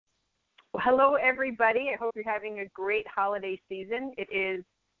hello, everybody. I hope you're having a great holiday season. It is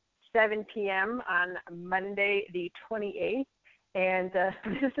 7 p.m. on Monday, the 28th, and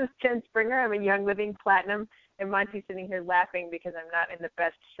this is Jen Springer. I'm a Young Living Platinum, and Monty's sitting here laughing because I'm not in the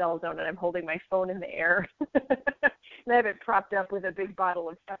best cell zone, and I'm holding my phone in the air, and I have it propped up with a big bottle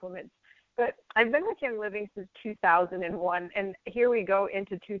of supplements. But I've been with Young Living since 2001, and here we go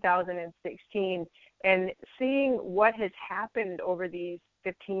into 2016, and seeing what has happened over these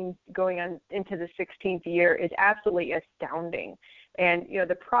 15 going on into the 16th year is absolutely astounding. And, you know,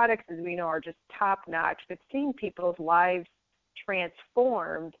 the products, as we know, are just top-notch, but seeing people's lives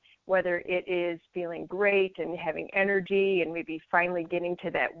transformed, whether it is feeling great and having energy and maybe finally getting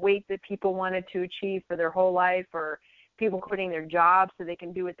to that weight that people wanted to achieve for their whole life, or people quitting their jobs so they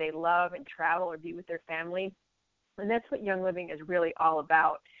can do what they love and travel or be with their family. And that's what Young Living is really all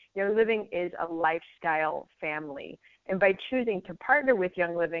about. Young Living is a lifestyle family. And by choosing to partner with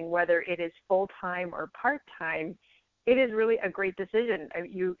Young Living, whether it is full-time or part-time, it is really a great decision.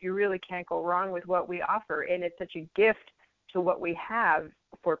 You really can't go wrong with what we offer, and it's such a gift to what we have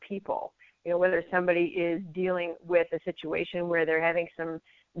for people. You know, whether somebody is dealing with a situation where they're having some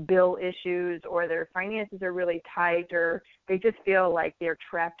bill issues or their finances are really tight or they just feel like they're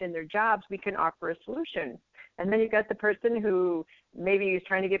trapped in their jobs, we can offer a solution. And then you've got the person who maybe is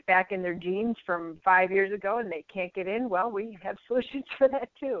trying to get back in their jeans from 5 years ago and they can't get in. Well, we have solutions for that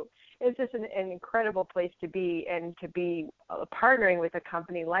too. It's just an incredible place to be, and to be partnering with a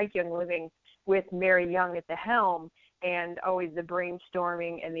company like Young Living with Mary Young at the helm, and always the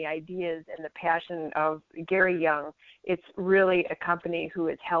brainstorming and the ideas and the passion of Gary Young. It's really a company who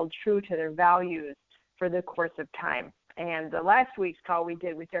has held true to their values for the course of time. And the last week's call we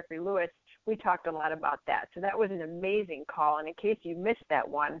did with Jeffrey Lewis, we talked a lot about that. So that was an amazing call. And in case you missed that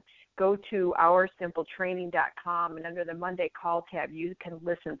one, go to OurSimpleTraining.com, and under the Monday call tab, you can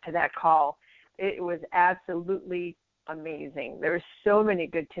listen to that call. It was absolutely amazing. There were so many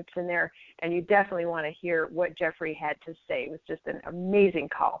good tips in there, and you definitely want to hear what Jeffrey had to say. It was just an amazing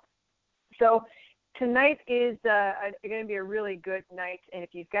call. So tonight is going to be a really good night, and if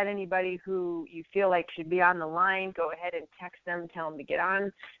you've got anybody who you feel like should be on the line, go ahead and text them, tell them to get on,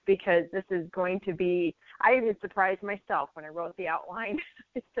 because this is going to be, I even surprised myself when I wrote the outline.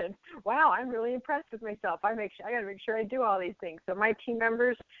 I said, wow, I'm really impressed with myself. I got to make sure I do all these things. So my team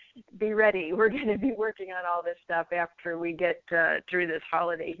members, be ready. We're going to be working on all this stuff after we get through this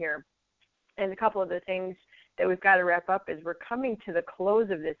holiday here. And a couple of the things that we've got to wrap up is we're coming to the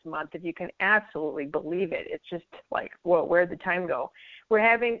close of this month, if you can absolutely believe it. It's just like, whoa, where'd the time go? We're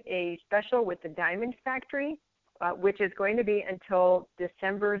having a special with the Diamond Factory, which is going to be until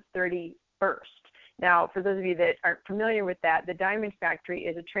December 31st. Now, for those of you that aren't familiar with that, the Diamond Factory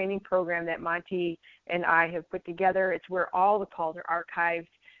is a training program that Monty and I have put together. It's where all the calls are archived.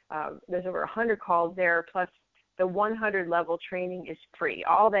 There's over 100 calls there, plus the 100 level training is free.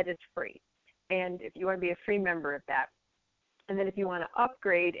 All that is free. And if you want to be a free member of that. And then if you want to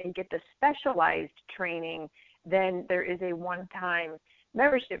upgrade and get the specialized training, then there is a one-time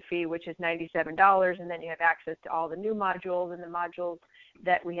membership fee, which is $97, and then you have access to all the new modules and the modules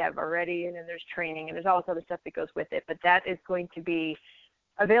that we have already, and then there's training, and there's all this other stuff that goes with it. But that is going to be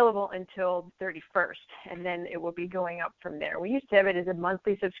available until the 31st, and then it will be going up from there. We used to have it as a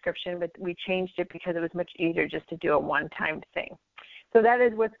monthly subscription, but we changed it because it was much easier just to do a one-time thing. So that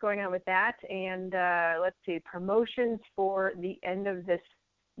is what's going on with that. And let's see, promotions for the end of this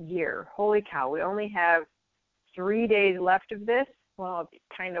year. Holy cow, we only have 3 days left of this. Well,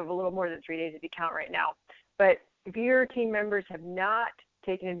 kind of a little more than 3 days if you count right now. But if your team members have not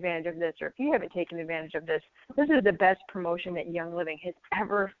taken advantage of this, or if you haven't taken advantage of this, this is the best promotion that Young Living has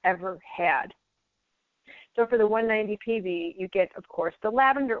ever had. So for the 190 PV, you get, of course, the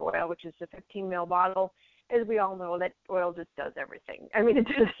lavender oil, which is a 15 ml bottle. As we all know, that oil just does everything. I mean, it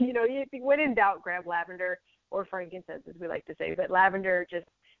just, if you when in doubt, grab lavender or frankincense, as we like to say. But lavender,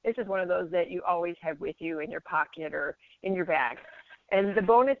 it's just one of those that you always have with you in your pocket or in your bag. And the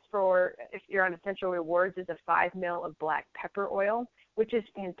bonus for, if you're on Essential Rewards, is a 5 ml of black pepper oil, which is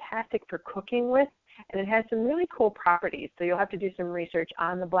fantastic for cooking with, and it has some really cool properties. So you'll have to do some research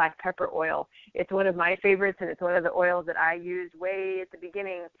on the black pepper oil. It's one of my favorites, and it's one of the oils that I used way at the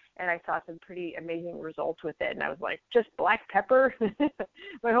beginning, and I saw some pretty amazing results with it. And I was like, just black pepper?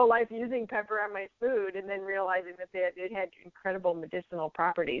 My whole life using pepper on my food, and then realizing that it had incredible medicinal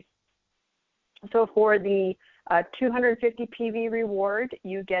properties. So for the 250 PV reward,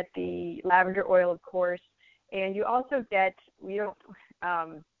 you get the lavender oil, of course, and you also get,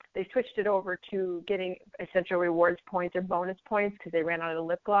 they switched it over to getting Essential Rewards points or bonus points because they ran out of the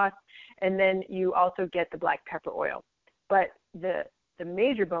lip gloss, and then you also get the black pepper oil. But the the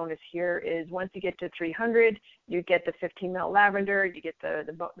major bonus here is once you get to 300, you get the 15 ml lavender, you get the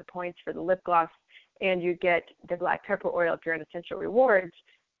points for the lip gloss, and you get the black pepper oil if you're on Essential Rewards.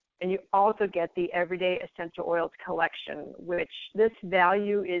 And you also get the Everyday Essential Oils collection, which this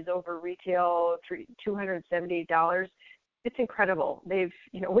value is over retail $278. It's incredible.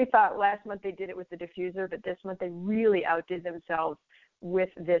 We thought last month they did it with the diffuser, but this month they really outdid themselves with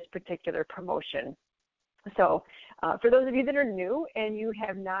this particular promotion. So for those of you that are new and you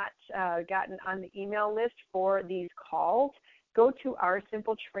have not gotten on the email list for these calls, go to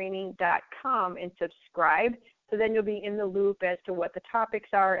oursimpletraining.com and subscribe. So then you'll be in the loop as to what the topics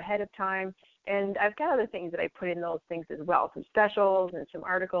are ahead of time. And I've got other things that I put in those things as well, some specials and some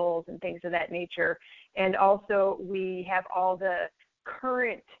articles and things of that nature. And also we have all the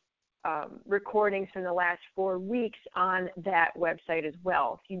current recordings from the last 4 weeks on that website as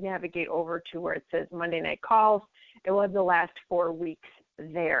well. If you navigate over to where it says Monday Night Calls, it will have the last 4 weeks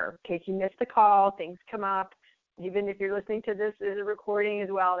there. In case you missed the call, things come up. Even if you're listening to this as a recording as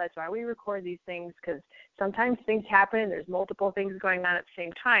well, that's why we record these things, because sometimes things happen. There's multiple things going on at the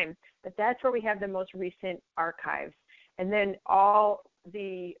same time. But that's where we have the most recent archives. And then all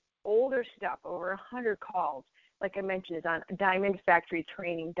the older stuff, over 100 calls, like I mentioned, is on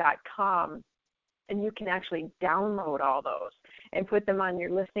diamondfactorytraining.com. And you can actually download all those and put them on your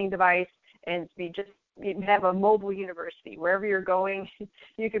listening device and you have a mobile university. Wherever you're going,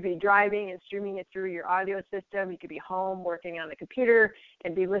 you could be driving and streaming it through your audio system. You could be home working on the computer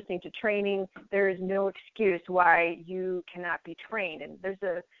and be listening to training. There is no excuse why you cannot be trained. And there's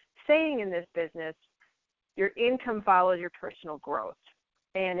a saying in this business, your income follows your personal growth.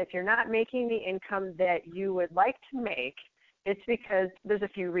 And if you're not making the income that you would like to make, it's because there's a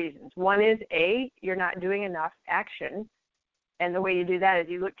few reasons. One is, you're not doing enough action. And the way you do that is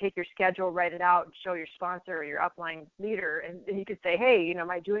you take your schedule, write it out, and show your sponsor or your upline leader, and you could say, hey,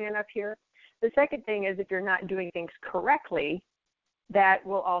 am I doing enough here? The second thing is if you're not doing things correctly, that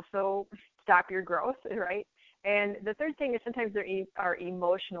will also stop your growth, right? And the third thing is sometimes there are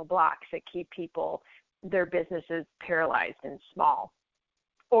emotional blocks that keep their businesses paralyzed and small,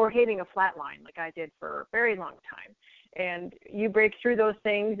 or hitting a flat line like I did for a very long time. And you break through those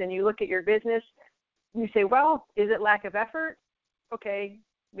things and you look at your business, you say, well, is it lack of effort? Okay,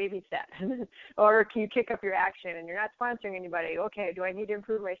 maybe it's that. Or can you kick up your action and you're not sponsoring anybody? Okay, do I need to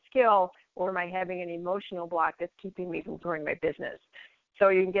improve my skill, or am I having an emotional block that's keeping me from growing my business? So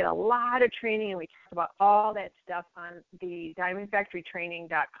you can get a lot of training, and we talk about all that stuff on the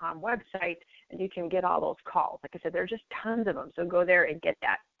diamondfactorytraining.com website, and you can get all those calls. Like I said, there's just tons of them, so go there and get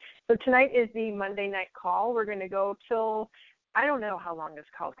that. So tonight is the Monday night call. We're going to go till, I don't know how long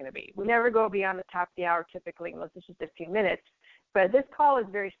this call is going to be. We never go beyond the top of the hour typically, unless it's just a few minutes. But this call is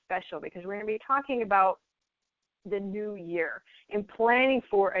very special because we're going to be talking about the new year and planning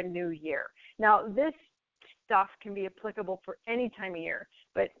for a new year. Now, this stuff can be applicable for any time of year,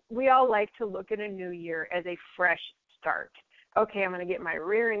 but we all like to look at a new year as a fresh start. Okay, I'm going to get my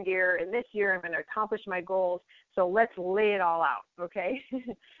rear in gear, and this year I'm going to accomplish my goals, so let's lay it all out, okay?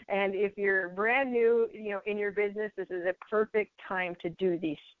 And if you're brand new, in your business, this is a perfect time to do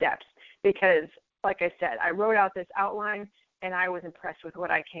these steps because, like I said, I wrote out this outline, and I was impressed with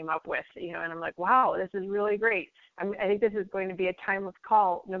what I came up with, and I'm like, wow, this is really great. I think this is going to be a timeless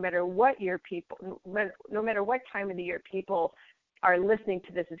call no matter what no matter what time of the year people are listening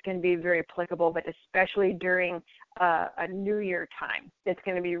to this. It's going to be very applicable, but especially during a new year time. It's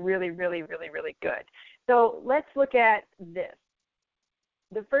going to be really, really, really, really good. So let's look at this.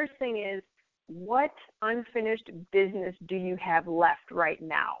 The first thing is, what unfinished business do you have left right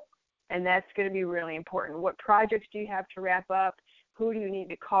now? And that's going to be really important. What projects do you have to wrap up? Who do you need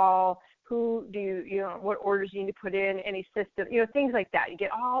to call? Who do what orders you need to put in? Any system, things like that. You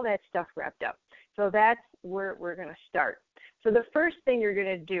get all that stuff wrapped up. So that's where we're going to start. So the first thing you're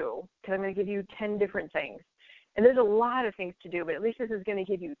going to do, because I'm going to give you 10 different things, and there's a lot of things to do, but at least this is going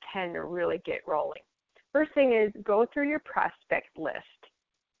to give you 10 to really get rolling. First thing is go through your prospect list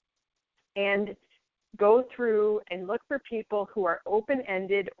and go through and look for people who are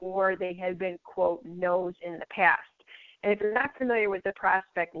open-ended or they have been, quote, no's in the past. And if you're not familiar with the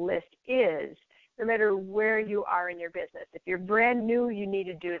prospect list is, no matter where you are in your business, if you're brand new, you need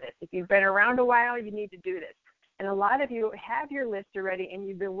to do this. If you've been around a while, you need to do this. And a lot of you have your list already and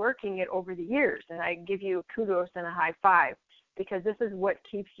you've been working it over the years. And I give you kudos and a high five because this is what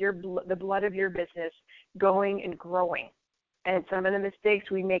keeps the blood of your business going and growing. And some of the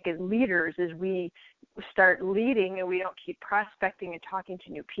mistakes we make as leaders is we start leading and we don't keep prospecting and talking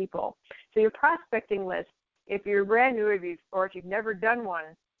to new people. So your prospecting list, if you're brand new or if you've never done one,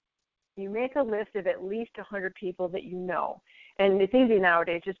 you make a list of at least 100 people that you know. And it's easy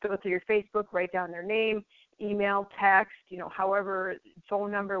nowadays. Just go through your Facebook, write down their name, email, text, however,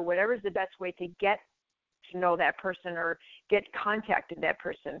 phone number, whatever is the best way to get to know that person or get contacted that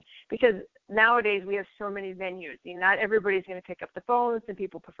person. Because nowadays we have so many venues. Not everybody's going to pick up the phones, and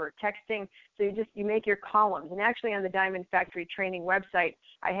people prefer texting. So you make your columns. And actually on the Diamond Factory training website,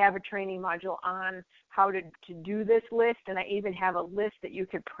 I have a training module on how to do this list, and I even have a list that you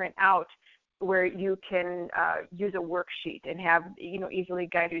could print out where you can use a worksheet and have, easily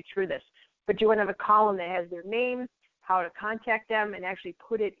guide you through this. But you want to have a column that has their name, how to contact them, and actually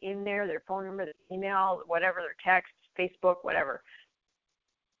put it in there, their phone number, their email, whatever, their text, Facebook, whatever.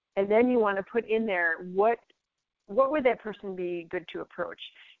 And then you want to put in there what would that person be good to approach,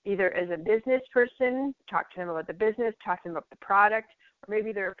 either as a business person, talk to them about the business, talk to them about the product, or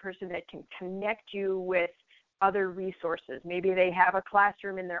maybe they're a person that can connect you with other resources. Maybe they have a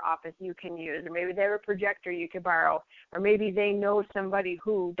classroom in their office you can use, or maybe they have a projector you can borrow, or maybe they know somebody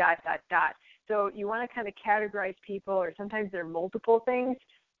who ... So you want to kind of categorize people, or sometimes there are multiple things,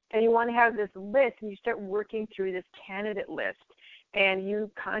 and you want to have this list, and you start working through this candidate list, and you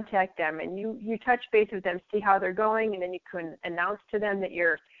contact them, and you touch base with them, see how they're going, and then you can announce to them that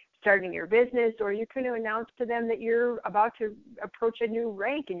you're starting your business, or you can announce to them that you're about to approach a new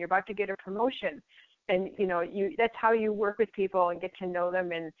rank and you're about to get a promotion. And, that's how you work with people and get to know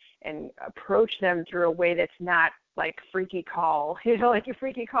them and approach them through a way that's not like freaky call, like a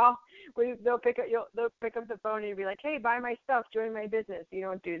freaky call where they'll pick up the phone and you'll be like, hey, buy my stuff, join my business. You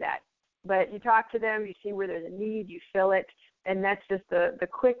don't do that. But you talk to them, you see where there's a need, you fill it, and that's just the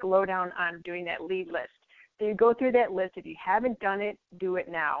quick lowdown on doing that lead list. So you go through that list. If you haven't done it, do it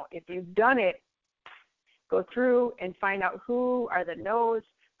now. If you've done it, go through and find out who are the no's,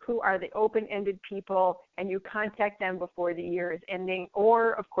 who are the open-ended people, and you contact them before the year is ending,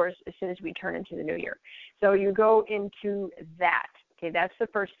 or, of course, as soon as we turn into the new year. So you go into that. Okay, that's the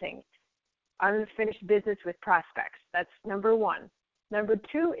first thing. Unfinished business with prospects. That's number one. Number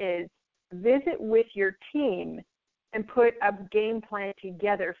two is visit with your team and put a game plan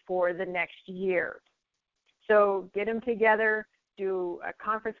together for the next year. So get them together, do a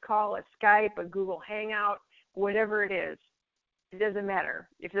conference call, a Skype, a Google Hangout, whatever it is. It doesn't matter.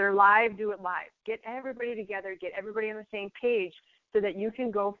 If they're live, do it live. Get everybody together, get everybody on the same page so that you can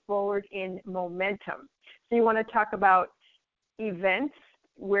go forward in momentum. So you want to talk about events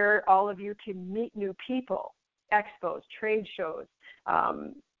where all of you can meet new people, expos, trade shows,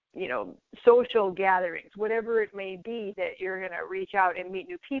 social gatherings, whatever it may be that you're going to reach out and meet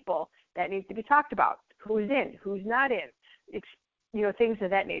new people. That needs to be talked about. Who's in, who's not in, things of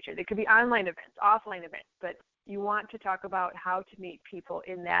that nature. They could be online events, offline events, but you want to talk about how to meet people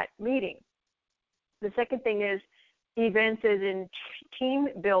in that meeting. The second thing is events as in team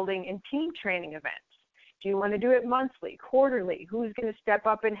building and team training events. Do you want to do it monthly, quarterly? Who's going to step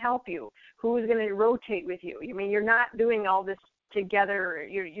up and help you? Who's going to rotate with you? You're not doing all this together.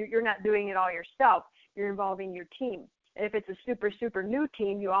 You're not doing it all yourself. You're involving your team. And if it's a super, super new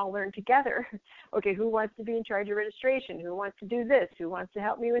team, you all learn together. Okay, who wants to be in charge of registration? Who wants to do this? Who wants to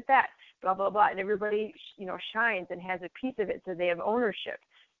help me with that? Blah, blah, blah. And everybody, shines and has a piece of it, so they have ownership.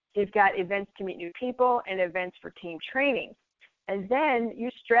 So you've got events to meet new people and events for team training. And then you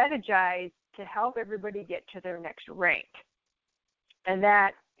strategize to help everybody get to their next rank. And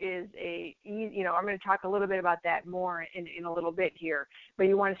that is I'm going to talk a little bit about that more in a little bit here. But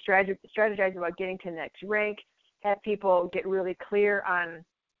you want to strategize about getting to the next rank, have people get really clear on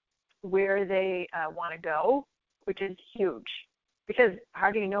where they want to go, which is huge. Because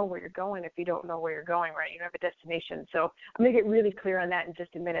how do you know where you're going if you don't know where you're going, right? You don't have a destination. So I'm going to get really clear on that in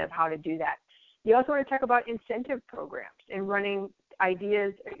just a minute of how to do that. You also want to talk about incentive programs and running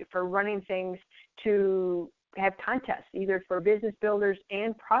ideas for running things to have contests, either for business builders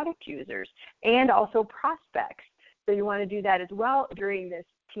and product users, and also prospects. So you want to do that as well during this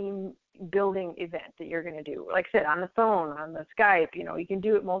team building event that you're going to do. Like I said, on the phone, on the Skype, you can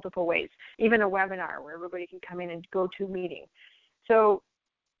do it multiple ways, even a webinar where everybody can come in and go to a meeting. So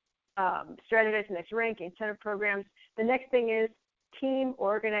strategize the next rank, incentive programs. The next thing is team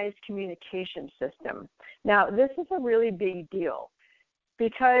organized communication system. Now, this is a really big deal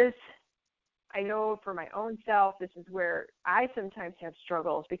because I know for my own self, this is where I sometimes have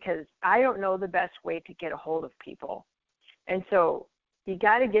struggles because I don't know the best way to get a hold of people. And so you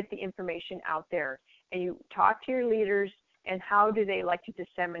got to get the information out there, and you talk to your leaders. And how do they like to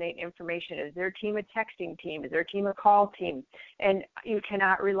disseminate information? Is their team a texting team? Is their team a call team? And you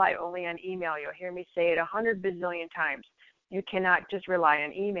cannot rely only on email. You'll hear me say it 100 bazillion times. You cannot just rely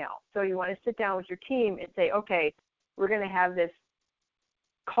on email. So you want to sit down with your team and say, okay, we're going to have this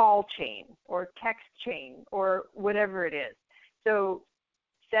call chain or text chain or whatever it is. So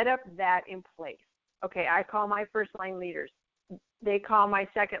set up that in place. Okay, I call my first line leaders. They call my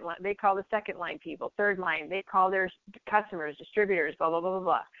second line. They call the second line people, third line. They call their customers, distributors, blah, blah, blah, blah,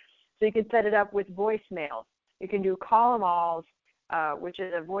 blah. So you can set it up with voicemails. You can do call them alls, which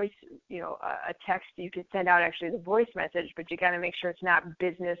is a voice, a text. You can send out actually the voice message, but you got to make sure it's not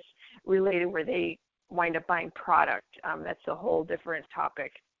business related where they wind up buying product. That's a whole different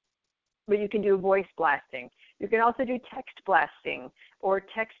topic. But you can do voice blasting. You can also do text blasting or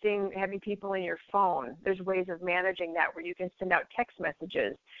texting, having people in your phone. There's ways of managing that where you can send out text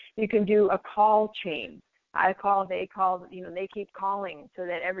messages. You can do a call chain. I call, they call, they keep calling so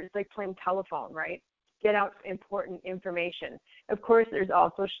that it's like playing telephone, right? Get out important information. Of course, there's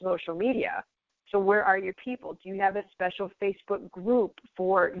also social media. So where are your people? Do you have a special Facebook group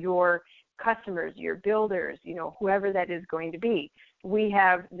for your customers, your builders, whoever that is going to be? We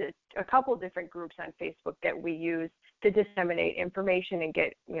have a couple different groups on Facebook that we use to disseminate information and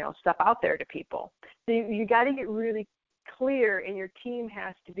get, stuff out there to people. So you got to get really clear, and your team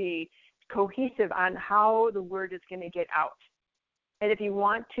has to be cohesive on how the word is going to get out. And if you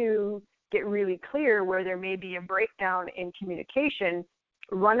want to get really clear where there may be a breakdown in communication,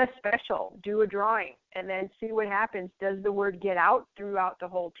 run a special, do a drawing, and then see what happens. Does the word get out throughout the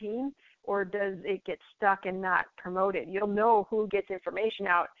whole team, or does it get stuck and not promoted? You'll know who gets information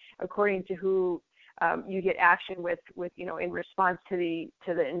out according to who you get action with in response to the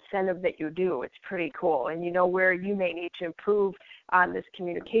incentive that you do. It's pretty cool, and you know where you may need to improve on this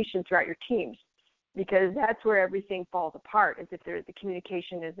communication throughout your teams, because that's where everything falls apart. Is if the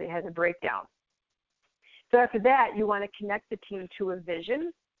communication has a breakdown. So after that, you want to connect the team to a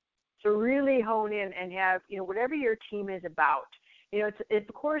vision. So really hone in and have whatever your team is about.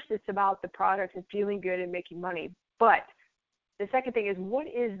 Of course it's about the product and feeling good and making money, but the second thing is, what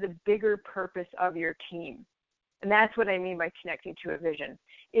is the bigger purpose of your team? And that's what I mean by connecting to a vision.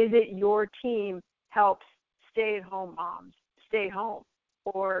 Is it your team helps stay-at-home moms stay home?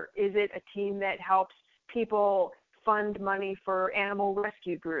 Or is it a team that helps people fund money for animal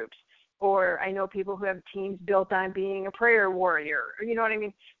rescue groups? Or I know people who have teams built on being a prayer warrior. You know what I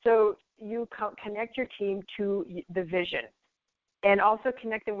mean? So you connect your team to the vision, and also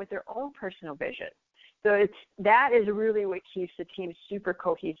connect them with their own personal vision. So that is really what keeps the team super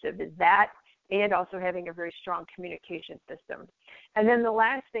cohesive, is that, and also having a very strong communication system. And then the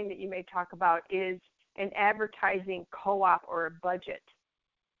last thing that you may talk about is an advertising co-op or a budget.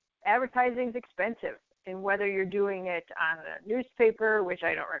 Advertising is expensive, and whether you're doing it on a newspaper, which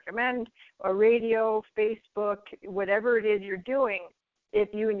I don't recommend, or radio, Facebook, whatever it is you're doing, if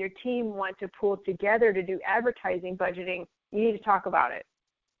you and your team want to pool together to do advertising budgeting, you need to talk about it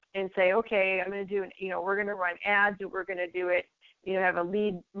and say, okay, I'm going to do, we're going to run ads, and we're going to do it, have a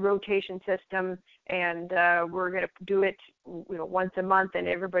lead rotation system, and we're going to do it, once a month, and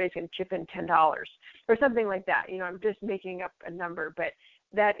everybody's going to chip in $10 or something like that. I'm just making up a number, but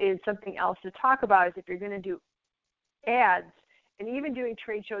that is something else to talk about. Is if you're going to do ads, and even doing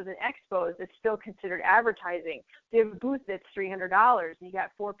trade shows and expos, it's still considered advertising. If you have a booth that's $300 and you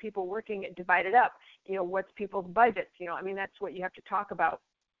got 4 people working it, divided up, what's people's budgets? That's what you have to talk about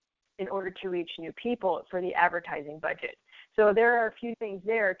in order to reach new people for the advertising budget. So there are a few things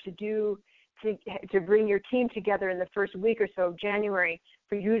there to do to bring your team together in the first week or so of January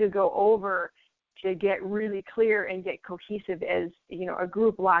for you to go over to get really clear and get cohesive as, a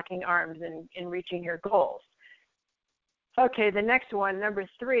group locking arms and reaching your goals. Okay, the next one, number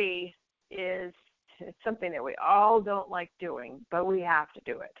 3, is something that we all don't like doing, but we have to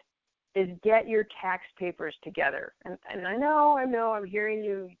do it, is get your tax papers together. And I know, I'm hearing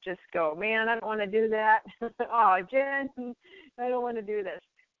you just go, man, I don't want to do that. Oh, Jen, I don't want to do this.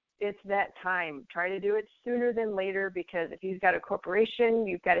 It's that time. Try to do it sooner than later, because if you've got a corporation,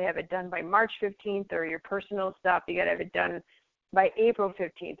 you've got to have it done by March 15th, or your personal stuff, you got to have it done by April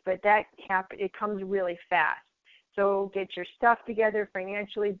 15th. But it comes really fast. So get your stuff together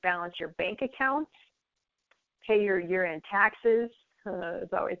financially, balance your bank accounts, pay your year-end taxes.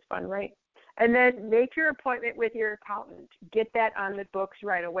 It's always fun, right? And then make your appointment with your accountant. Get that on the books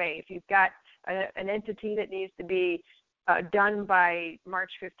right away. If you've got an entity that needs to be done by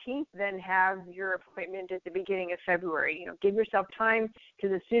March 15th, then have your appointment at the beginning of February. Give yourself time,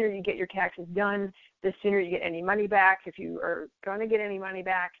 because the sooner you get your taxes done, the sooner you get any money back, if you are going to get any money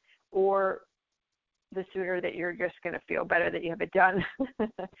back, or the sooner that you're just going to feel better that you have it done.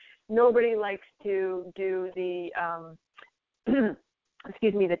 Nobody likes to do the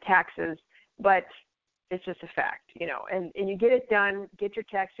the taxes, but it's just a fact, and you get it done. Get your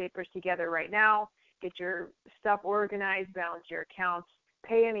tax papers together right now. Get your stuff organized, balance your accounts,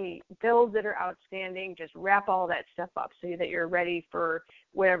 pay any bills that are outstanding. Just wrap all that stuff up so that you're ready for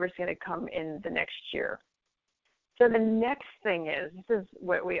whatever's going to come in the next year. So the next thing is, this is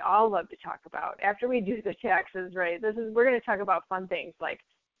what we all love to talk about. After we do the taxes, right, we're going to talk about fun things. Like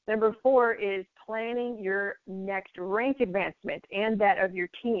number 4 is planning your next rank advancement and that of your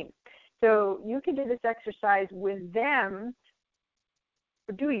team. So you can do this exercise with them,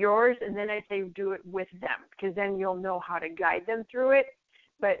 do yours, and then I say do it with them, because then you'll know how to guide them through it.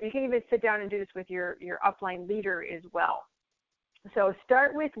 But you can even sit down and do this with your upline leader as well. So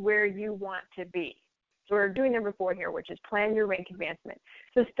start with where you want to be. So we're doing number 4 here, which is plan your rank advancement.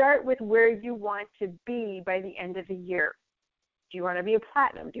 So start with where you want to be by the end of the year. Do you want to be a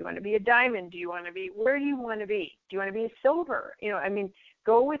platinum? Do you want to be a diamond? Where do you want to be? Do you want to be a silver?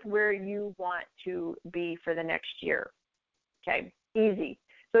 Go with where you want to be for the next year. Okay, easy.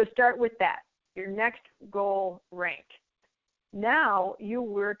 So start with that, your next goal rank. Now you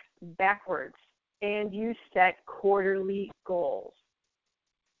work backwards and you set quarterly goals.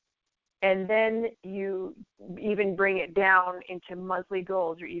 And then you even bring it down into monthly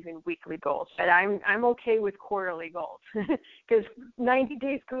goals or even weekly goals. But I'm okay with quarterly goals because 90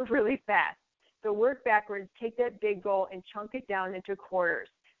 days goes really fast. So work backwards, take that big goal and chunk it down into quarters.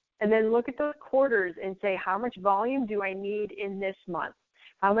 And then look at those quarters and say, how much volume do I need in this month?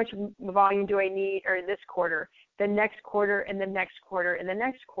 How much volume do I need or this quarter, the next quarter, and the next quarter, and the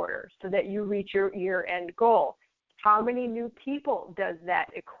next quarter, so that you reach your year-end goal? How many new people does that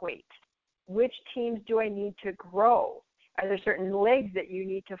equate? Which teams do I need to grow? Are there certain legs that you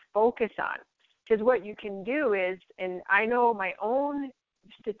need to focus on? Because what you can do is, and I know my own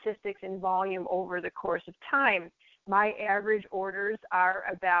statistics and volume over the course of time, my average orders are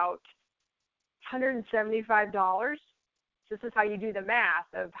about $175. This is how you do the math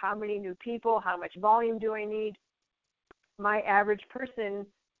of how many new people, how much volume do I need. My average person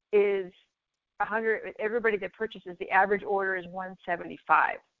is 100. Everybody that purchases, the average order is $175.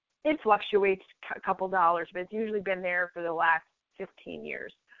 It fluctuates a couple dollars, but it's usually been there for the last 15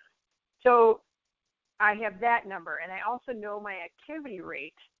 years. So I have that number, and I also know my activity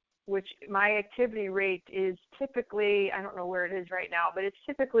rate, which my activity rate is typically, I don't know where it is right now, but it's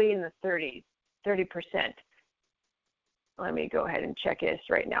typically in the 30%. Let me go ahead and check this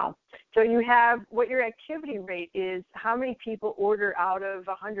right now. So you have what your activity rate is, how many people order out of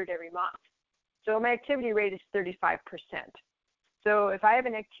 100 every month. So my activity rate is 35%. So if I have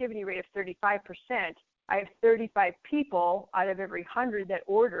an activity rate of 35%, I have 35 people out of every 100 that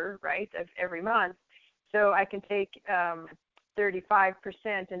order, right, of every month. So I can take 35%,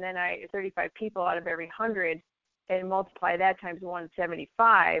 and then 35 people out of every 100 and multiply that times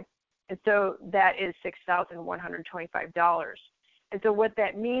 175. And so that is $6,125. And so what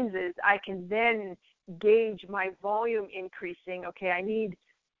that means is I can then gauge my volume increasing. Okay, I need,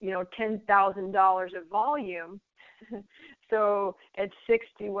 $10,000 of volume. So at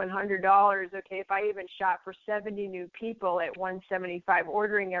 $6,100, okay, if I even shot for 70 new people at 175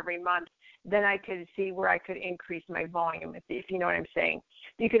 ordering every month, then I could see where I could increase my volume, if you know what I'm saying.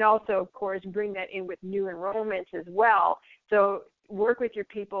 You can also, of course, bring that in with new enrollments as well. So work with your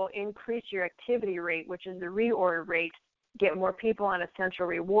people, increase your activity rate, which is the reorder rate, get more people on Essential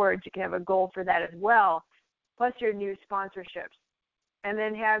Rewards. You can have a goal for that as well, plus your new sponsorships. And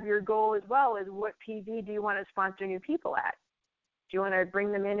then have your goal as well as what PV do you want to sponsor new people at? Do you want to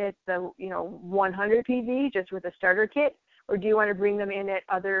bring them in at the 100 PV just with a starter kit, or do you want to bring them in at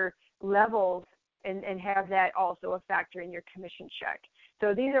other levels and have that also a factor in your commission check?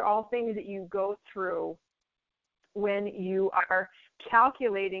 So these are all things that you go through when you are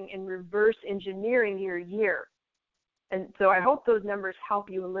calculating and reverse engineering your year. And so I hope those numbers help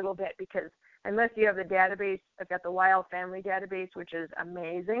you a little bit, because unless you have the database, I've got the Wild Family database, which is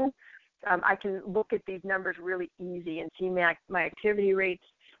amazing. I can look at these numbers really easy and see my activity rates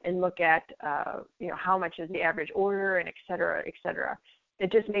and look at, how much is the average order and et cetera, et cetera.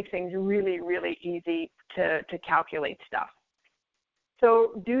 It just makes things really, really easy to calculate stuff.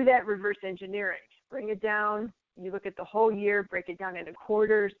 So do that reverse engineering. Bring it down. You look at the whole year, break it down into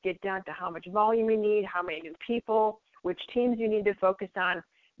quarters, get down to how much volume you need, how many new people, which teams you need to focus on.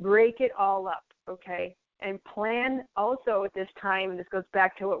 Break it all up, okay? And plan also at this time, this goes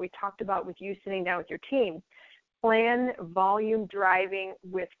back to what we talked about with you sitting down with your team, plan volume driving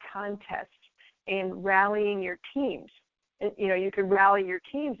with contests and rallying your teams. And, you can rally your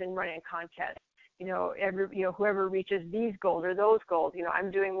teams and run in contests. Whoever reaches these goals or those goals. I'm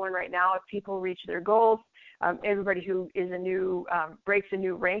doing one right now. If people reach their goals, everybody who is breaks a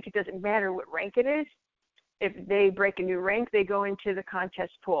new rank, it doesn't matter what rank it is. If they break a new rank, they go into the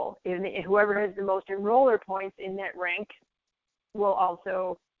contest pool. And whoever has the most enroller points in that rank will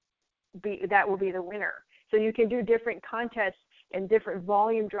also that will be the winner. So you can do different contests and different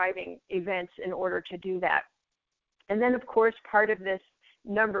volume driving events in order to do that. And then, of course, part of this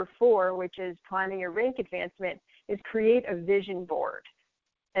number 4, which is planning your rank advancement, is create a vision board.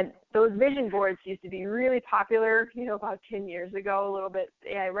 And those vision boards used to be really popular, about 10 years ago, a little bit,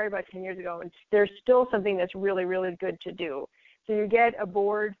 right about 10 years ago. And there's still something that's really, really good to do. So you get a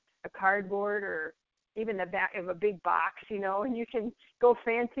board, a cardboard, or even the back of a big box, and you can go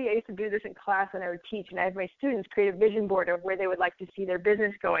fancy. I used to do this in class when I would teach, and I had my students create a vision board of where they would like to see their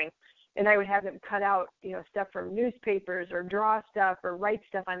business going. And I would have them cut out, stuff from newspapers or draw stuff or write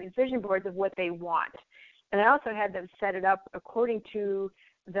stuff on these vision boards of what they want. And I also had them set it up according to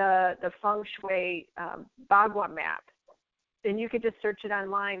the feng shui Bagua map. And you could just search it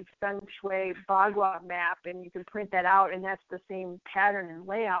online, feng shui Bagua map, and you can print that out, and that's the same pattern and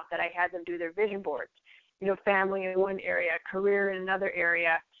layout that I had them do their vision boards. Family in one area, career in another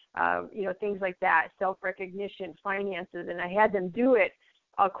area, things like that, self-recognition, finances, and I had them do it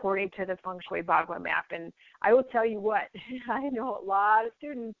according to the feng shui Bagua map. And I will tell you what, I know a lot of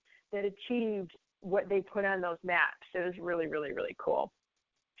students that achieved what they put on those maps. It was really, really, really cool.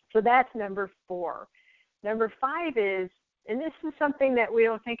 So that's number 4. Number 5 is, and this is something that we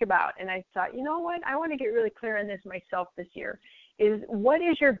don't think about, and I thought, you know what, I want to get really clear on this myself this year, is what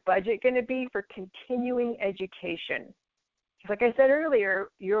is your budget going to be for continuing education? Like I said earlier,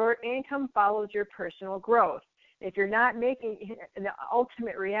 your income follows your personal growth. If you're not making, the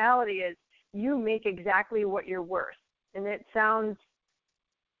ultimate reality is you make exactly what you're worth. And it sounds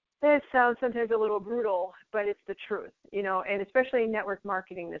sometimes a little brutal, but it's the truth, and especially in network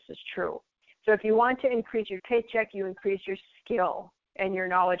marketing, this is true. So if you want to increase your paycheck, you increase your skill and your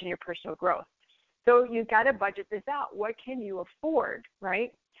knowledge and your personal growth. So you've got to budget this out. What can you afford,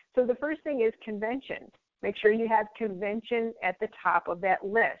 right? So the first thing is conventions. Make sure you have convention at the top of that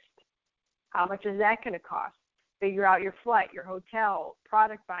list. How much is that going to cost? Figure out your flight, your hotel,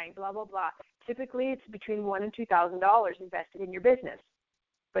 product buying, blah, blah, blah. Typically, it's between $1,000 and $2,000 invested in your business.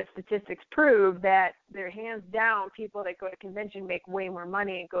 But statistics prove that they're hands down people that go to convention make way more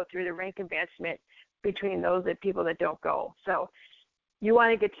money and go through the rank advancement between those people that don't go. So you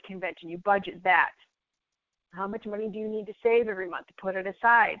want to get to convention. You budget that. How much money do you need to save every month to put it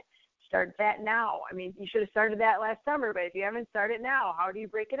aside? Start that now. I mean, you should have started that last summer, but if you haven't started now, how do you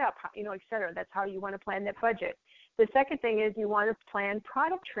break it up? Et cetera. That's how you want to plan that budget. The second thing is you want to plan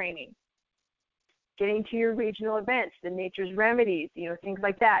product training. Getting to your regional events, the Nature's Remedies, things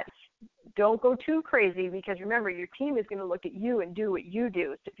like that. Don't go too crazy because remember, your team is going to look at you and do what you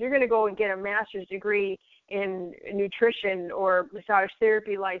do. So if you're going to go and get a master's degree in nutrition or massage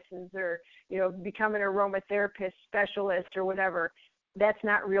therapy license or, become an aromatherapist specialist or whatever, that's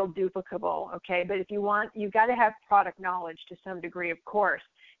not real duplicable, okay? But if you want, you've got to have product knowledge to some degree, of course.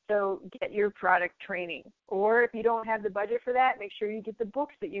 So get your product training. Or if you don't have the budget for that, make sure you get the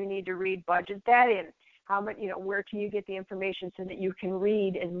books that you need to read, budget that in. How much, where can you get the information so that you can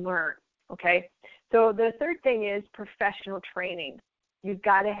read and learn, okay? So the third thing is professional training. You've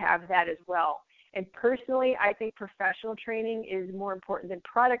got to have that as well. And personally, I think professional training is more important than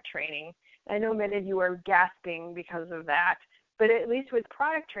product training. I know many of you are gasping because of that, but at least with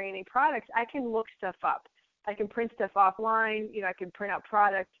product training, products, I can look stuff up. I can print stuff offline. I can print out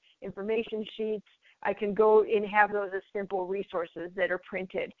product information sheets. I can go and have those as simple resources that are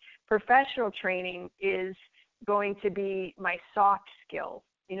printed. Professional training is going to be my soft skills.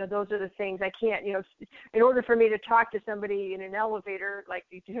 Those are the things I can't, in order for me to talk to somebody in an elevator, like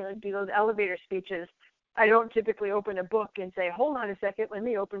do those elevator speeches, I don't typically open a book and say, hold on a second, let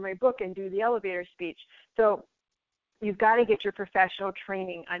me open my book and do the elevator speech. So you've got to get your professional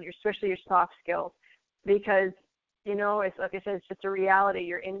training on especially your soft skills. Because, it's like I said, it's just a reality.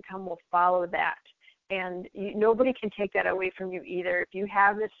 Your income will follow that. And nobody can take that away from you either. If you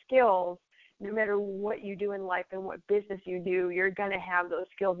have the skills, no matter what you do in life and what business you do, you're going to have those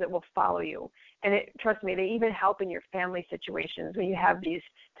skills that will follow you. And trust me, they even help in your family situations when you have these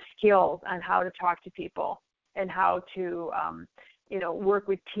skills on how to talk to people and how to, work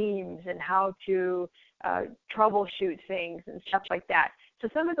with teams and how to troubleshoot things and stuff like that. So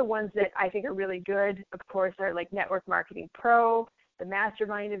some of the ones that I think are really good, of course, are like Network Marketing Pro, the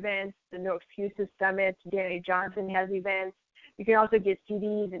Mastermind events, the No Excuses Summits. Danny Johnson has events. You can also get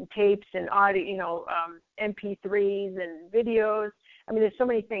CDs and tapes and audio, MP3s and videos. I mean, there's so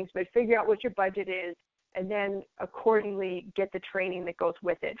many things, but figure out what your budget is and then accordingly get the training that goes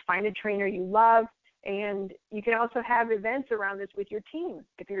with it. Find a trainer you love, and you can also have events around this with your team.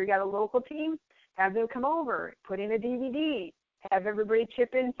 If you've got a local team, have them come over, put in a DVD, have everybody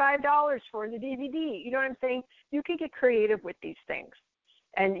chip in $5 for the DVD. You know what I'm saying? You can get creative with these things,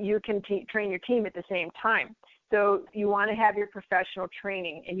 and you can train your team at the same time. So you want to have your professional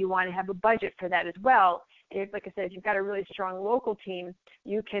training, and you want to have a budget for that as well. If, like I said, if you've got a really strong local team,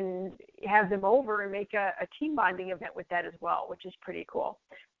 you can have them over and make a team bonding event with that as well, which is pretty cool.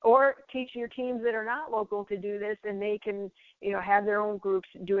 Or teach your teams that are not local to do this, and they can, have their own groups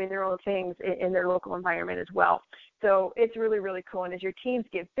doing their own things in their local environment as well. So it's really, really cool. And as your teams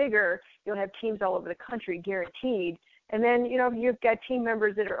get bigger, you'll have teams all over the country guaranteed. And then, if you've got team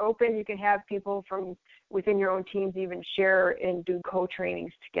members that are open, you can have people from within your own teams even share and do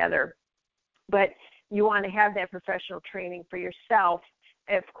co-trainings together. But you want to have that professional training for yourself,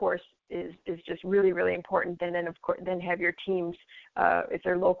 of course, is just really, really important. And then, of course, then have your teams, if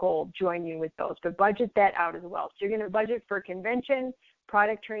they're local, join you with those. But budget that out as well. So you're going to budget for convention,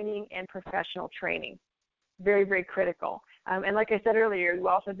 product training, and professional training. Very, very critical. And like I said earlier, you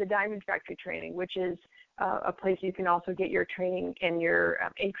also have the Diamond Factory training, which is a place you can also get your training and your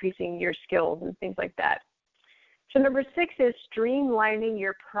increasing your skills and things like that. So number 6 is streamlining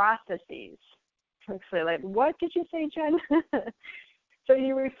your processes. Like, what did you say, Jen? So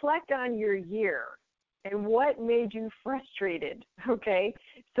you reflect on your year and what made you frustrated, okay?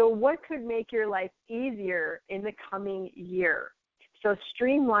 So what could make your life easier in the coming year? So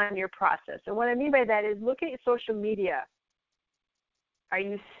streamline your process. And what I mean by that is look at your social media. Are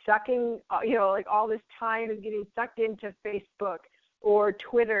you sucking, like all this time is getting sucked into Facebook or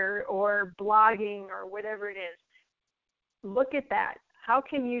Twitter or blogging or whatever it is? Look at that. How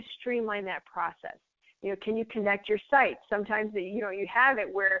can you streamline that process? Can you connect your site? Sometimes, you have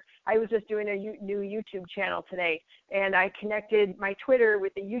it where I was just doing a new YouTube channel today, and I connected my Twitter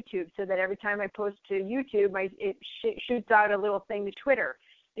with the YouTube so that every time I post to YouTube, it shoots out a little thing to Twitter.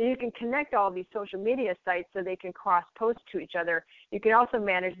 And you can connect all these social media sites so they can cross-post to each other. You can also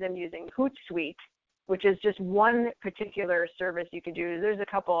manage them using Hootsuite, which is just one particular service you can do. There's a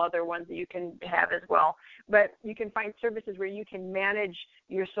couple other ones that you can have as well. But you can find services where you can manage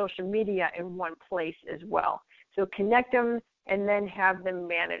your social media in one place as well. So connect them and then have them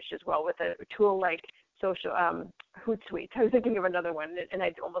managed as well with a tool like Hootsuite. I was thinking of another one, and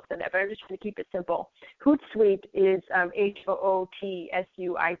I almost said that, but I'm just going to keep it simple. Hootsuite is HOOTSUITE.com.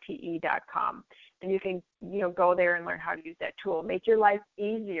 And you can, go there and learn how to use that tool. Make your life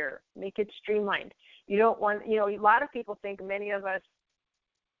easier. Make it streamlined. You don't want, a lot of people think, many of us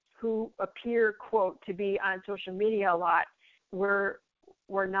who appear, quote, to be on social media a lot, we're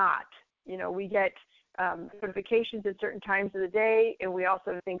not. We get notifications at certain times of the day, and we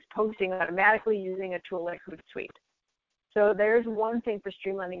also have things posting automatically using a tool like Hootsuite. So there's one thing for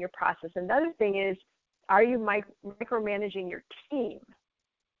streamlining your process. Another thing is, are you micromanaging your team?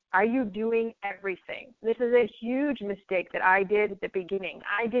 Are you doing everything? This is a huge mistake that I did at the beginning.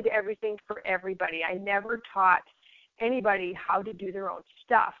 I did everything for everybody. I never taught anybody how to do their own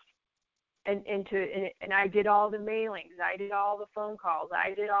stuff. And I did all the mailings. I did all the phone calls.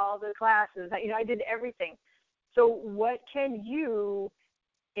 I did all the classes. I did everything. So what can you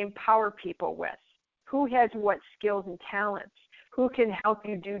empower people with? Who has what skills and talents? Who can help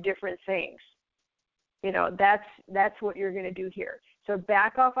you do different things? That's what you're going to do here. So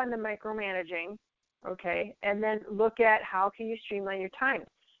back off on the micromanaging, okay, and then look at how can you streamline your time.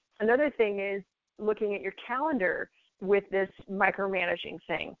 Another thing is looking at your calendar with this micromanaging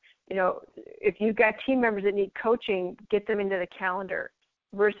thing. If you've got team members that need coaching, get them into the calendar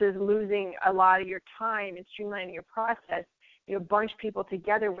versus losing a lot of your time and streamlining your process. Bunch people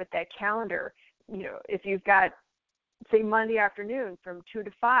together with that calendar. If you've got, say, Monday afternoon from 2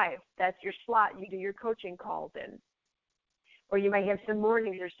 to 5, that's your slot. You do your coaching calls in. Or you might have some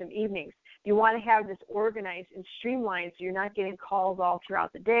mornings or some evenings. You want to have this organized and streamlined so you're not getting calls all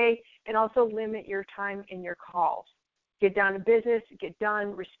throughout the day, and also limit your time in your calls. Get down to business, get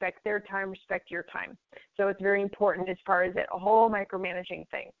done, respect their time, respect your time. So it's very important as far as that whole micromanaging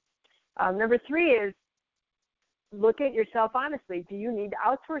thing. Number 3 is look at yourself honestly. Do you need to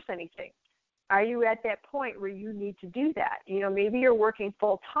outsource anything? Are you at that point where you need to do that? Maybe you're working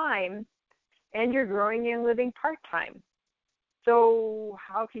full-time and you're growing and living part-time. So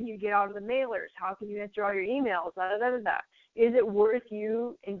how can you get out of the mailers? How can you answer all your emails? Is it worth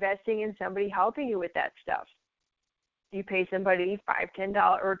you investing in somebody helping you with that stuff? You pay somebody $5, $10,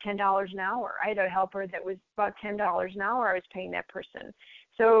 or $10 an hour. I had a helper that was about $10 an hour. I was paying that person.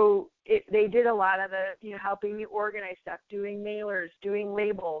 So they did a lot of the, helping me organize stuff, doing mailers, doing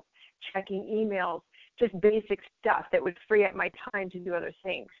labels, checking emails, just basic stuff that would free up my time to do other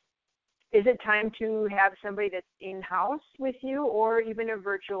things. Is it time to have somebody that's in-house with you or even a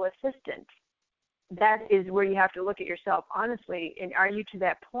virtual assistant? that is where you have to look at yourself honestly, and are you to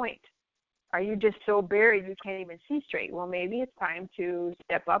that point? Are you just so buried you can't even see straight? Well, maybe it's time to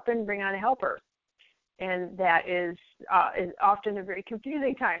step up and bring on a helper. And that is often a very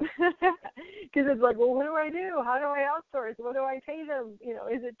confusing time because it's like, well, what do I do? How do I outsource? What do I pay them?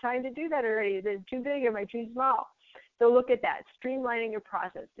 Is it time to do that already? Is it too big? Am I too small? So look at that, streamlining your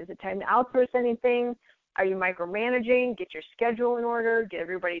process. Is it time to outsource anything? Are you micromanaging? Get your schedule in order. Get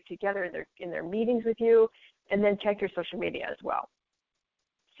everybody together in their meetings with you, and then check your social media as well.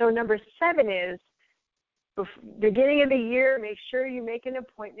 So number 7 is, beginning of the year, make sure you make an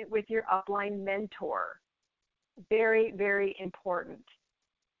appointment with your upline mentor. Very, very important.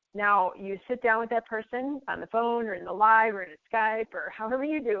 Now, you sit down with that person on the phone or in the live or in a Skype or however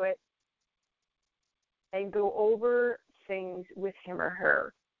you do it and go over things with him or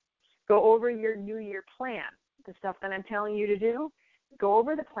her. Go over your New Year plan, the stuff that I'm telling you to do. Go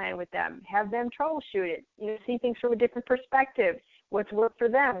over the plan with them. Have them troubleshoot it. See things from a different perspective. What's worked for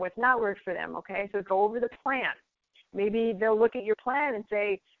them, what's not worked for them, okay? So go over the plan. Maybe they'll look at your plan and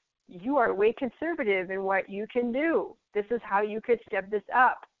say, you are way conservative in what you can do. This is how you could step this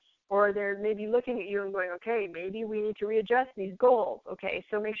up. Or they're maybe looking at you and going, okay, maybe we need to readjust these goals, okay?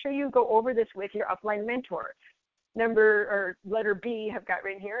 So make sure you go over this with your upline mentor. Letter B I've got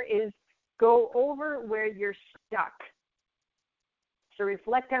right here is go over where you're stuck. So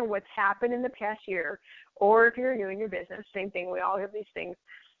reflect on what's happened in the past year, or if you're new in your business, same thing, we all have these things.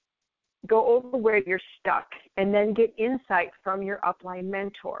 Go over where you're stuck and then get insight from your upline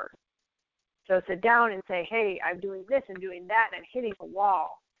mentor. So sit down and say, hey, I'm doing this and doing that and I'm hitting a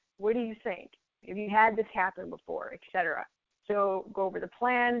wall. What do you think? Have you had this happen before, etc.? So go over the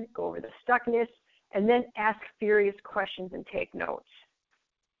plan, go over the stuckness, and then ask furious questions and take notes.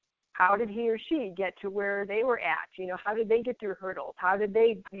 How did he or she get to where they were at? How did they get through hurdles? How did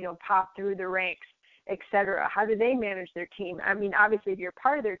they, pop through the ranks, et cetera? How do they manage their team? I mean, obviously, if you're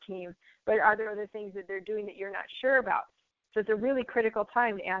part of their team, but are there other things that they're doing that you're not sure about? So it's a really critical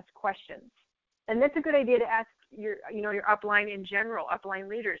time to ask questions. And that's a good idea to ask your upline in general, upline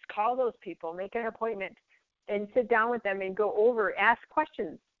leaders. Call those people, make an appointment, and sit down with them and go over, ask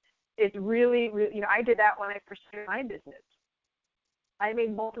questions. It's really, I did that when I first started my business. I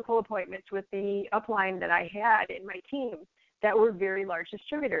made multiple appointments with the upline that I had in my team that were very large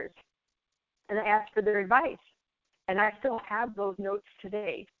distributors. And I asked for their advice. And I still have those notes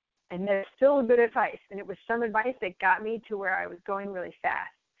today. And they're still good advice. And it was some advice that got me to where I was going really fast.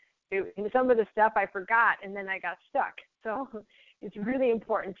 Some of the stuff I forgot, and then I got stuck. So it's really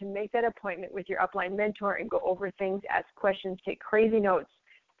important to make that appointment with your upline mentor and go over things, ask questions, take crazy notes,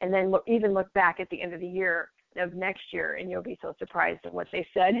 and then look back at the end of the year of next year, and you'll be so surprised at what they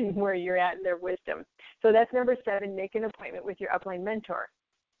said and where you're at in their wisdom. So that's number 7, make an appointment with your upline mentor.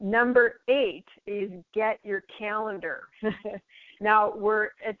 Number 8 is get your calendar. Now, we're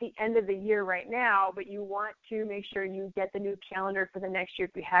at the end of the year right now, but you want to make sure you get the new calendar for the next year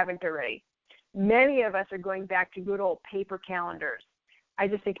if you haven't already. Many of us are going back to good old paper calendars. I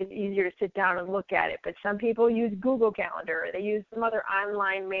just think it's easier to sit down and look at it, but some people use Google Calendar, or they use some other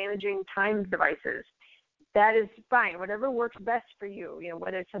online managing time devices. That is fine, whatever works best for you,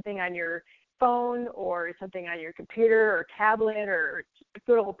 whether it's something on your phone or something on your computer or tablet or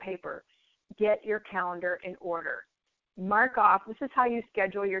good old paper. Get your calendar in order. Mark off, this is how you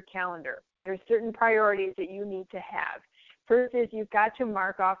schedule your calendar. There's certain priorities that you need to have. First is you've got to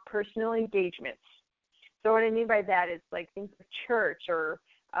mark off personal engagements. So what I mean by that is like things like church or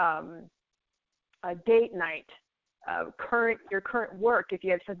a date night, your current work if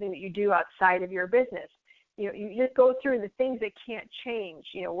you have something that you do outside of your business. You just go through the things that can't change.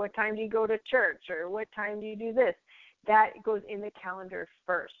 What time do you go to church or what time do you do this? That goes in the calendar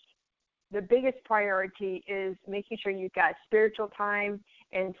first. The biggest priority is making sure you've got spiritual time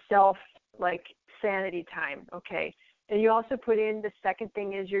and sanity time, okay? And you also put in the second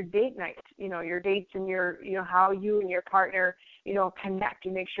thing is your date night, your dates and your, how you and your partner, connect.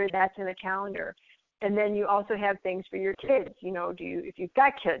 You make sure that's in the calendar. And then you also have things for your kids, if you've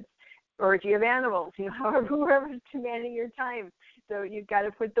got kids, or if you have animals, whoever's commanding your time. So you've got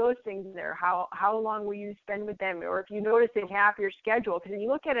to put those things in there. How long will you spend with them? Or if you notice that half your schedule, because you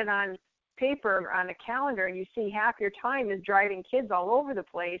look at it on paper or on a calendar and you see half your time is driving kids all over the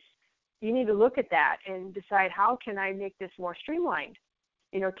place, you need to look at that and decide, how can I make this more streamlined?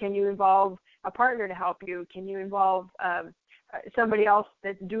 Can you involve a partner to help you? Can you involve somebody else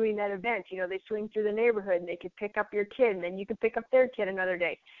that's doing that event? They swing through the neighborhood and they could pick up your kid and then you can pick up their kid another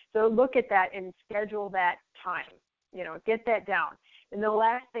day. So look at that and schedule that time, get that down. And the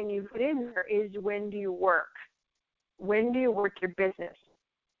last thing you put in there is, when do you work? When do you work your business?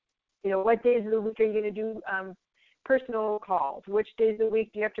 What days of the week are you going to do personal calls? Which days of the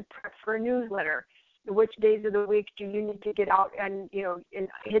week do you have to prep for a newsletter? Which days of the week do you need to get out and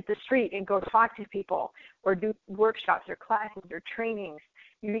hit the street and go talk to people or do workshops or classes or trainings?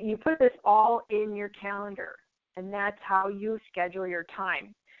 You put this all in your calendar, and that's how you schedule your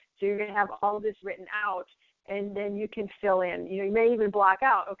time. So you're going to have all of this written out, and then you can fill in. You may even block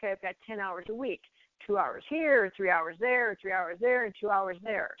out, okay, I've got 10 hours a week, 2 hours here, or 3 hours there, or 3 hours there, and 2 hours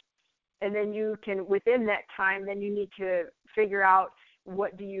there. And then you can, within that time, then you need to figure out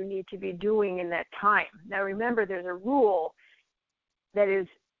what do you need to be doing in that time. Now remember, there's a rule that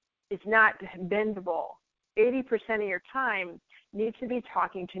it's not bendable. 80% of your time needs to be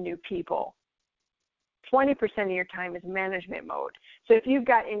talking to new people. 20% of your time is management mode. So if you've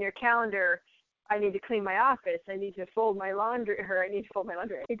got in your calendar, I need to clean my office, I need to fold my laundry, I need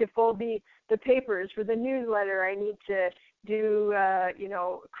to fold the papers for the newsletter, I need to do,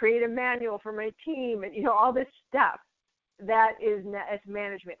 create a manual for my team, and, all this stuff. That's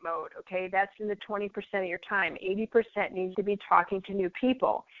management mode, okay? That's in the 20% of your time. 80% needs to be talking to new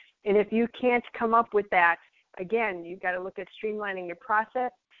people. And if you can't come up with that, again, you've got to look at streamlining your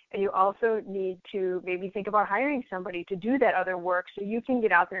process, and you also need to maybe think about hiring somebody to do that other work so you can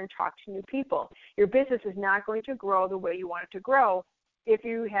get out there and talk to new people. Your business is not going to grow the way you want it to grow if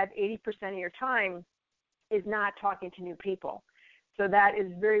you have 80% of your time is not talking to new people. So that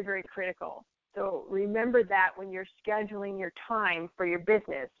is very, very critical. So remember that when you're scheduling your time for your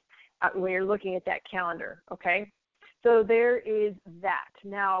business, when you're looking at that calendar, okay? So there is that.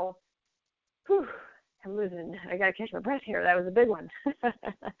 Now, I got to catch my breath here. That was a big one.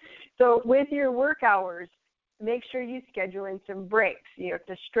 So with your work hours, make sure you schedule in some breaks,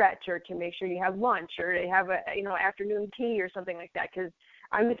 to stretch or to make sure you have lunch or to have afternoon tea or something like that. Because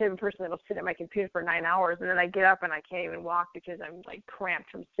I'm the type of person that will sit at my computer for 9 hours and then I get up and I can't even walk because I'm like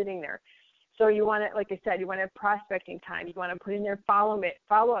cramped from sitting there. So you want to, like I said, you want to have prospecting time. You want to put in there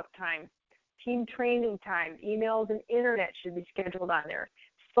follow-up time, team training time, emails and internet should be scheduled on there.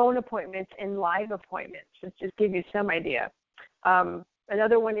 Phone appointments and live appointments. Let's just give you some idea.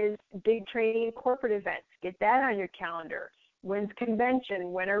 Another one is big training and corporate events. Get that on your calendar. When's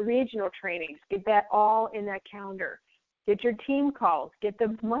convention? When are regional trainings? Get that all in that calendar. Get your team calls. Get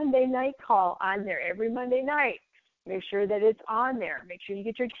the Monday night call on there every Monday night. Make sure that it's on there. Make sure you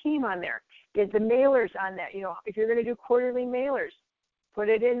get your team on there. Get the mailers on that. If you're going to do quarterly mailers, put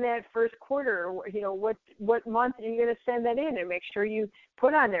it in that first quarter. What month are you going to send that in, and make sure you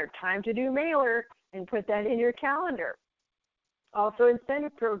put on there time to do mailer and put that in your calendar. Also,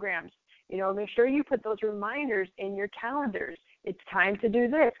 incentive programs. Make sure you put those reminders in your calendars. It's time to do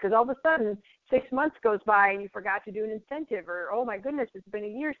this, because all of a sudden 6 months goes by and you forgot to do an incentive, or oh my goodness, it's been a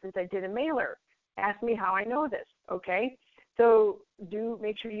year since I did a mailer. Ask me how I know this, okay? So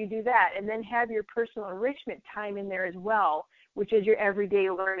make sure you do that, and then have your personal enrichment time in there as well, which is your everyday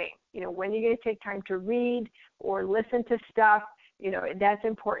learning. When you're going to take time to read or listen to stuff, that's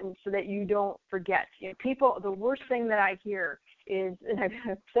important so that you don't forget. People, the worst thing that I hear is, and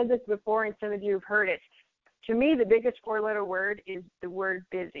I've said this before and some of you have heard it, to me the biggest four-letter word is the word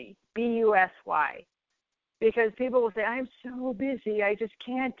busy, B-U-S-Y. Because people will say, I'm so busy, I just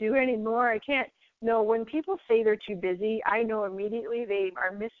can't do anymore, I can't. No, when people say they're too busy, I know immediately they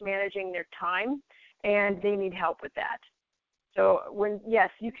are mismanaging their time and they need help with that. So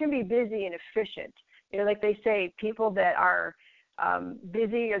yes, you can be busy and efficient. Like they say, people that are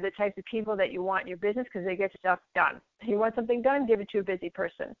busy are the types of people that you want in your business because they get stuff done. If you want something done, give it to a busy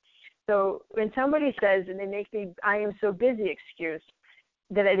person. So when somebody says, and they make the I am so busy excuse,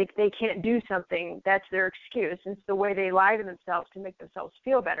 that they can't do something, that's their excuse. It's the way they lie to themselves to make themselves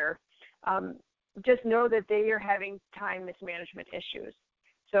feel better. Just know that they are having time mismanagement issues.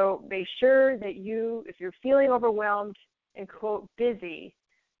 So make sure that if you're feeling overwhelmed and, quote, busy,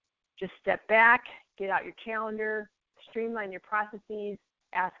 just step back, get out your calendar, streamline your processes,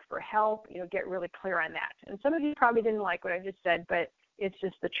 ask for help, get really clear on that. And some of you probably didn't like what I just said, but it's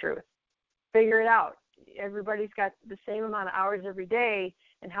just the truth. Figure it out. Everybody's got the same amount of hours every day,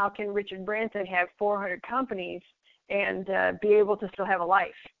 and how can Richard Branson have 400 companies and be able to still have a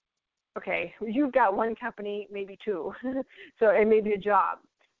life? Okay, you've got one company, maybe two, and maybe a job.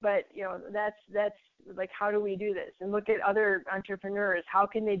 But that's like, how do we do this? And look at other entrepreneurs. How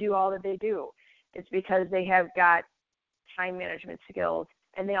can they do all that they do? It's because they have got time management skills,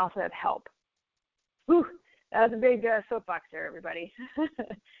 and they also have help. Whew, that was a big soapbox there, everybody.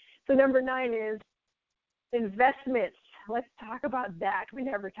 So number 9 is investments. Let's talk about that. We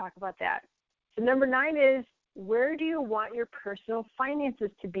never talk about that. So number 9 is, where do you want your personal finances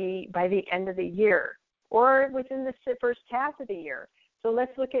to be by the end of the year or within the first half of the year? So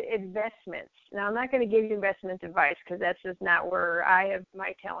let's look at investments. Now, I'm not going to give you investment advice because that's just not where I have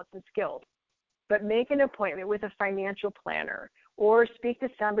my talents and skills. But make an appointment with a financial planner or speak to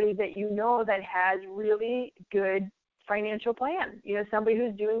somebody that you know that has really good financial plan. Somebody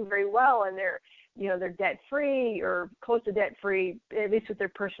who's doing very well and they're debt free or close to debt free, at least with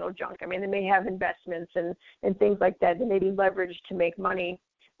their personal junk. I mean, they may have investments and things like that. They may be leveraged to make money,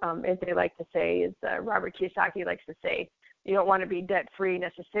 as they like to say, as Robert Kiyosaki likes to say. You don't want to be debt free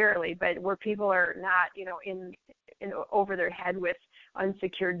necessarily, but where people are not, in over their head with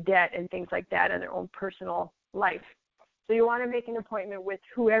unsecured debt and things like that in their own personal life. So you want to make an appointment with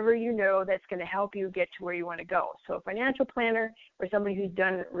whoever you know that's going to help you get to where you want to go. So a financial planner or somebody who's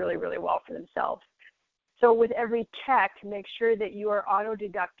done it really, really well for themselves. So with every check, make sure that you are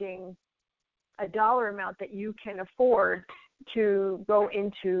auto-deducting a dollar amount that you can afford to go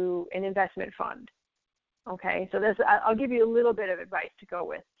into an investment fund. Okay, so I'll give you a little bit of advice to go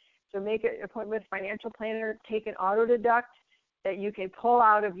with. So make an appointment with a financial planner, take an auto-deduct that you can pull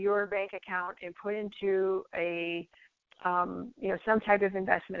out of your bank account and put into a some type of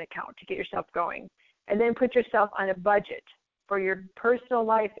investment account to get yourself going. And then put yourself on a budget for your personal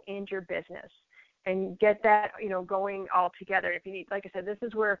life and your business and get that, going all together. If you need, like I said, this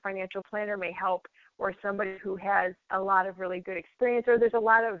is where a financial planner may help, or somebody who has a lot of really good experience, or there's a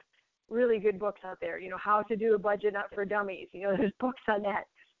lot of really good books out there, how to do a budget not for dummies. There's books on that,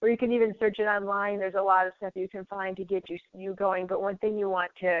 or you can even search it online. There's a lot of stuff you can find to get you going. But one thing you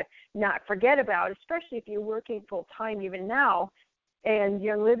want to not forget about, especially if you're working full time even now, and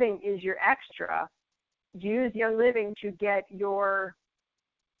Young Living is your extra, use Young Living to get your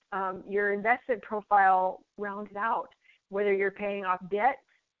investment profile rounded out. Whether you're paying off debt,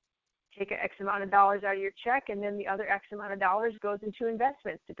 take X amount of dollars out of your check, and then the other X amount of dollars goes into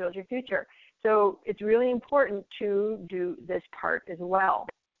investments to build your future. So it's really important to do this part as well.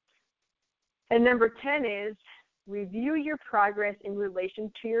 And number 10 is review your progress in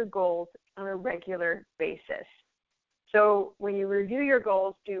relation to your goals on a regular basis. So when you review your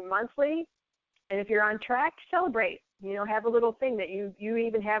goals, do monthly, and if you're on track, celebrate. Have a little thing that you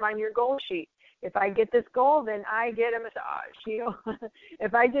even have on your goal sheet. If I get this goal, then I get a massage.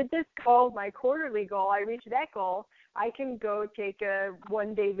 If I did this goal, my quarterly goal, I reach that goal, I can go take a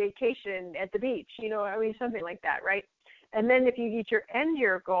one-day vacation at the beach. Something like that, right? And then if you reach your end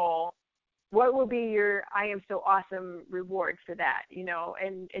year goal, what will be your I am so awesome reward for that?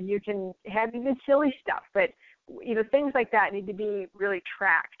 And you can have even silly stuff, but things like that need to be really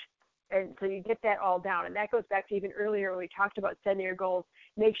tracked. And so you get that all down. And that goes back to even earlier when we talked about setting your goals.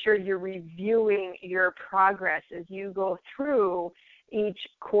 Make sure you're reviewing your progress as you go through each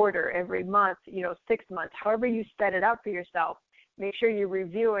quarter, every month, 6 months, however you set it up for yourself. Make sure you're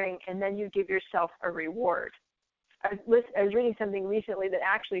reviewing, and then you give yourself a reward. I was reading something recently that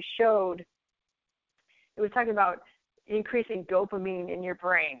actually showed, it was talking about increasing dopamine in your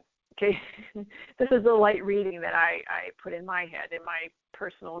brain. Okay, this is the light reading that I put in my head in my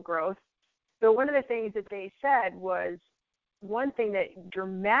personal growth. So one of the things that they said was one thing that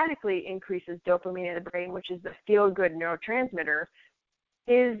dramatically increases dopamine in the brain, which is the feel-good neurotransmitter,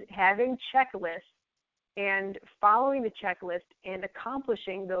 is having checklists and following the checklist and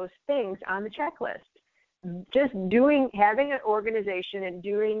accomplishing those things on the checklist. Just having an organization and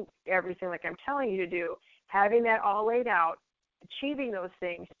doing everything like I'm telling you to do, having that all laid out, achieving those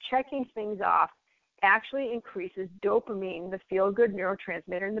things, checking things off, actually increases dopamine, the feel-good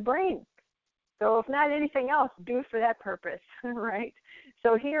neurotransmitter in the brain. So if not anything else, do it for that purpose, right?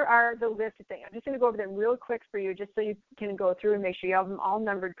 So here are the list of things. I'm just going to go over them real quick for you just so you can go through and make sure you have them all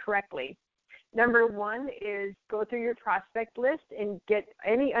numbered correctly. Number 1 is go through your prospect list and get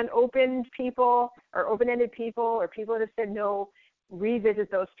any unopened people or open-ended people or people that have said no, revisit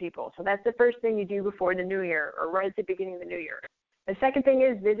those people. So that's the first thing you do before the new year or right at the beginning of the new year. The second thing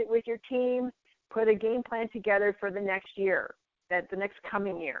is visit with your team, put a game plan together for the next year, the next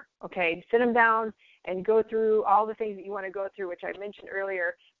coming year, okay? Sit them down and go through all the things that you want to go through, which I mentioned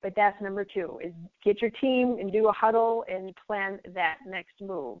earlier, but that's number 2, is get your team and do a huddle and plan that next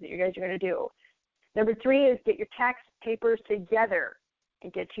move that you guys are going to do. Number 3 is get your tax papers together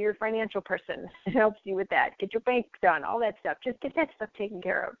and get to your financial person. It helps you with that. Get your bank done, all that stuff. Just get that stuff taken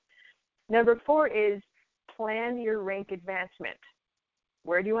care of. Number 4 is plan your rank advancement.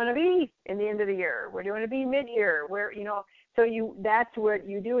 Where do you want to be in the end of the year? Where do you want to be mid-year? That's what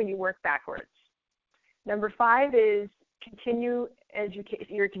you do and you work backwards. Number 5 is your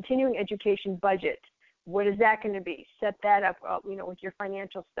continuing education budget. What is that going to be? Set that up, with your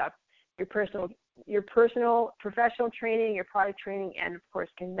financial stuff, your personal, professional training, your product training, and of course,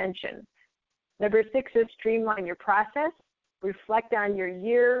 convention. Number 6 is streamline your process. Reflect on your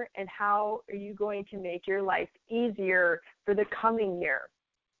year and how are you going to make your life easier for the coming year.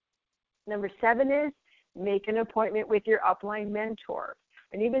 Number 7 is make an appointment with your upline mentor,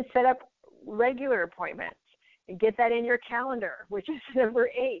 and even set up regular appointments and get that in your calendar, which is number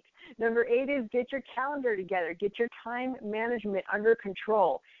 8. Number 8 is get your calendar together, get your time management under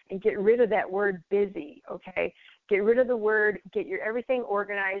control, and get rid of that word busy, okay? Get rid of the word, get your everything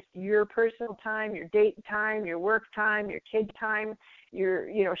organized, your personal time, your date time, your work time, your kid time,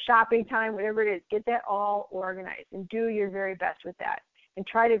 your shopping time, whatever it is. Get that all organized and do your very best with that. And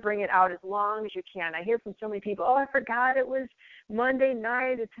try to bring it out as long as you can. I hear from so many people, I forgot it was Monday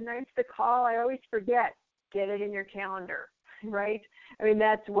night, and tonight's the call. I always forget. Get it in your calendar, right? I mean,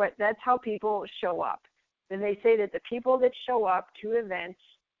 that's how people show up. And they say that the people that show up to events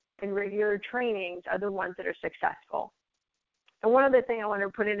and regular trainings are the ones that are successful. And one other thing I want to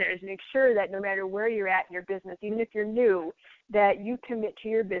put in there is make sure that no matter where you're at in your business, even if you're new, that you commit to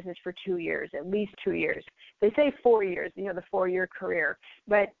your business for 2 years, at least 2 years. They say 4 years, the 4-year career.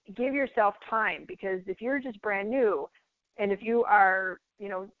 But give yourself time, because if you're just brand new, and if you are,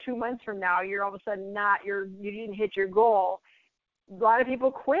 2 months from now, you're all of a sudden you didn't hit your goal, a lot of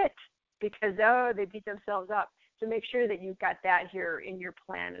people quit because, they beat themselves up. So make sure that you've got that here in your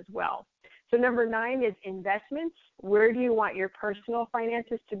plan as well. So number 9 is investments. Where do you want your personal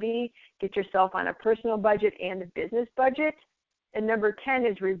finances to be? Get yourself on a personal budget and a business budget. And number 10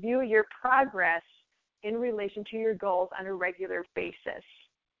 is review your progress in relation to your goals on a regular basis.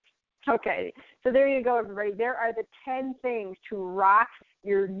 Okay, so there you go, everybody. There are the 10 things to rock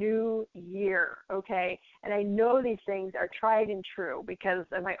your new year, okay? And I know these things are tried and true because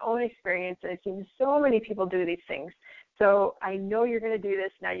of my own experience. I've seen so many people do these things. So I know you're going to do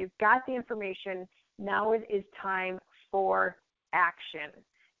this. Now you've got the information. Now it is time for action.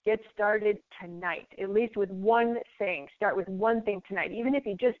 Get started tonight, at least with one thing. Start with one thing tonight, even if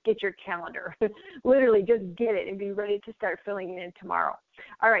you just get your calendar. Literally just get it and be ready to start filling it in tomorrow.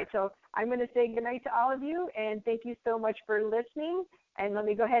 All right, so I'm going to say goodnight to all of you, and thank you so much for listening. And let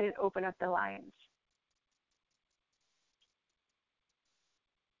me go ahead and open up the lines.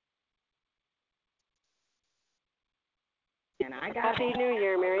 And Happy New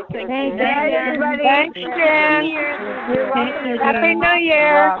Year, Merry Christmas. Thanks, everybody. Thanks, Jen. You're welcome. Happy New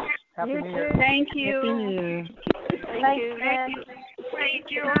Year. You too. Thank you. Thank you. Thanks, Jen. Thank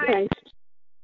you. Thanks.